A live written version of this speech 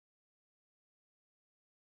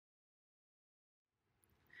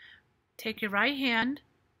Take your right hand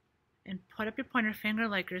and put up your pointer finger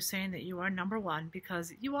like you're saying that you are number one,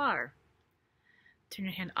 because you are. Turn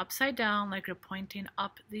your hand upside down like you're pointing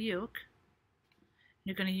up the uke.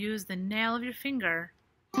 You're going to use the nail of your finger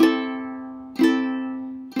to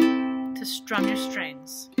strum your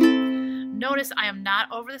strings. Notice I am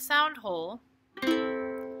not over the sound hole, but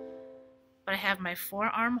I have my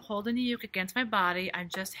forearm holding the uke against my body. I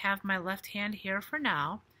just have my left hand here for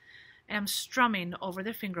now, and I'm strumming over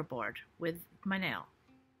the fingerboard with my nail.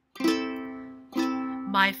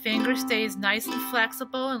 My finger stays nice and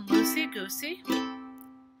flexible and loosey-goosey.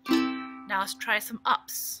 Now let's try some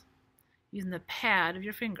ups using the pad of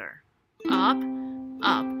your finger. Up,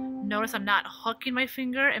 up. Notice I'm not hooking my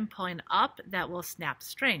finger and pulling up. That will snap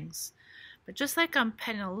strings. But just like I'm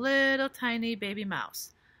petting a little tiny baby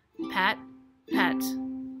mouse. Pet, pet,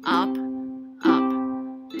 up, up,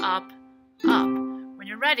 up, up. When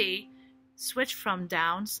you're ready, switch from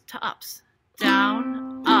downs to ups.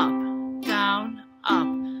 Down, up, down, up,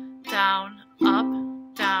 down,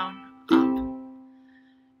 up, down, up.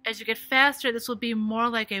 As you get faster, this will be more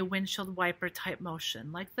like a windshield wiper type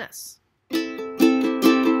motion, like this.